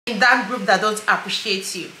In that group that don't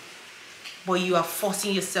appreciate you, but you are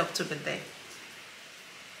forcing yourself to be there.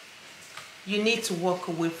 You need to walk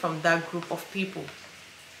away from that group of people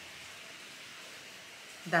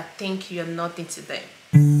that think you're nothing to them.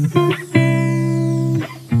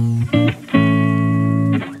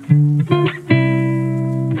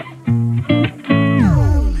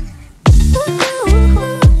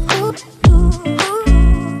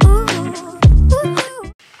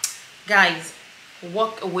 Guys,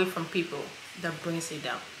 walk away from people that brings you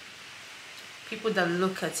down. People that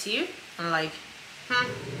look at you and like,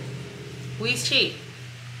 who is she?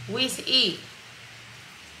 Who is he?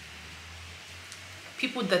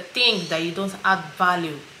 People that think that you don't add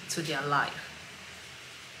value to their life.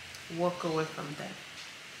 Walk away from them,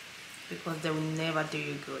 because they will never do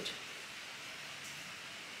you good.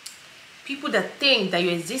 People that think that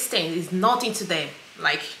your existence is nothing to them,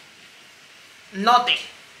 like nothing.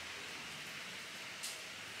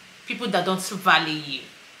 People that don't value you.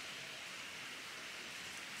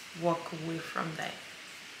 Walk away from them.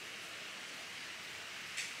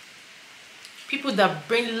 People that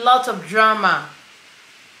bring lots of drama.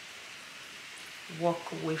 Walk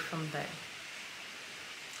away from them.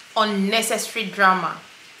 Unnecessary drama.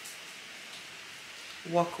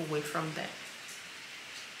 Walk away from them.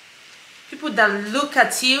 People that look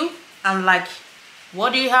at you and like,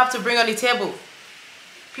 what do you have to bring on the table?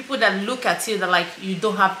 People that look at you that like you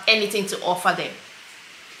don't have anything to offer them.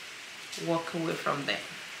 Walk away from them.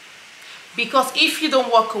 Because if you don't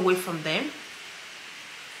walk away from them,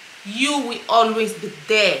 you will always be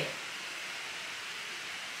there.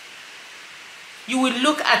 You will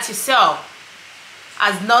look at yourself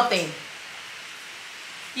as nothing.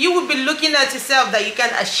 You will be looking at yourself that you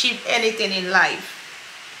can't achieve anything in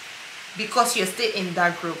life, because you're still in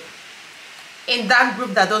that group. In that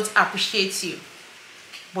group that don't appreciate you,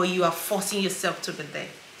 but you are forcing yourself to be there.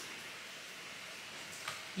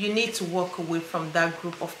 You need to walk away from that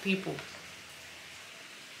group of people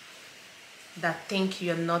that think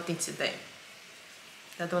you're nothing to them,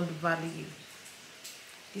 that don't value you.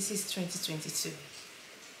 This is 2022.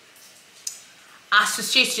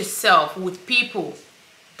 Associate yourself with people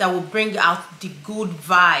that will bring out the good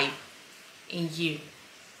vibe in you.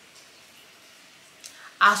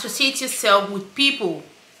 Associate yourself with people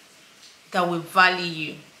that will value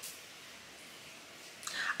you.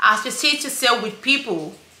 Associate yourself with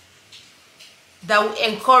people that will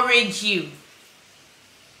encourage you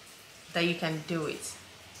that you can do it.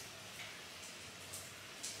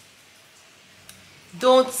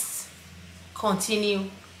 Don't continue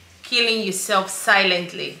killing yourself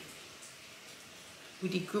silently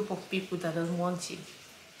with a group of people that don't want you.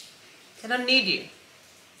 They don't need you.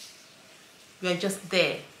 You are just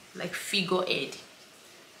there like figurehead.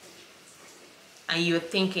 And you're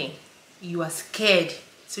thinking you are scared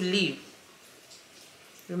to leave.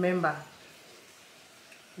 Remember,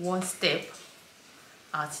 one step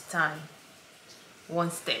at a time.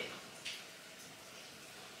 One step.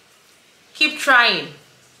 Keep trying.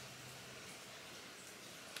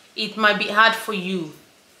 It might be hard for you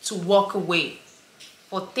to walk away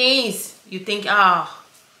for things you think,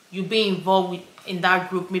 you've been involved in that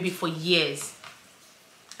group maybe for years.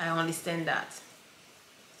 I understand that.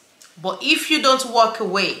 But if you don't walk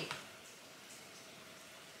away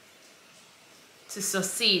to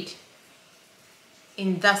succeed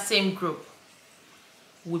in that same group,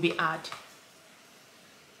 will be hard,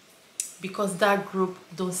 because that group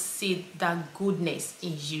don't see that goodness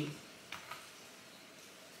in you.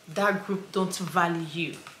 That group don't value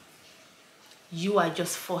you. You are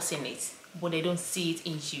just forcing it, but they don't see it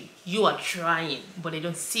in you. You are trying, but they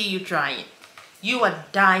don't see you trying. You are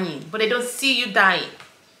dying, but they don't see you dying.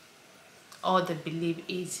 All they believe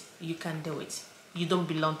is you can do it. You don't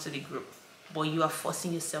belong to the group, but you are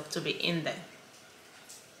forcing yourself to be in there.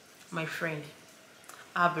 My friend,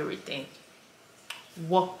 have a rethink.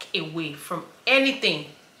 Walk away from anything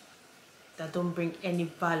that don't bring any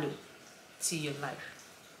value to your life.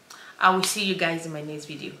 I will see you guys in my next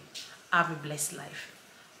video. Have a blessed life.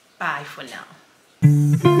 Bye for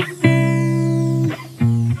now.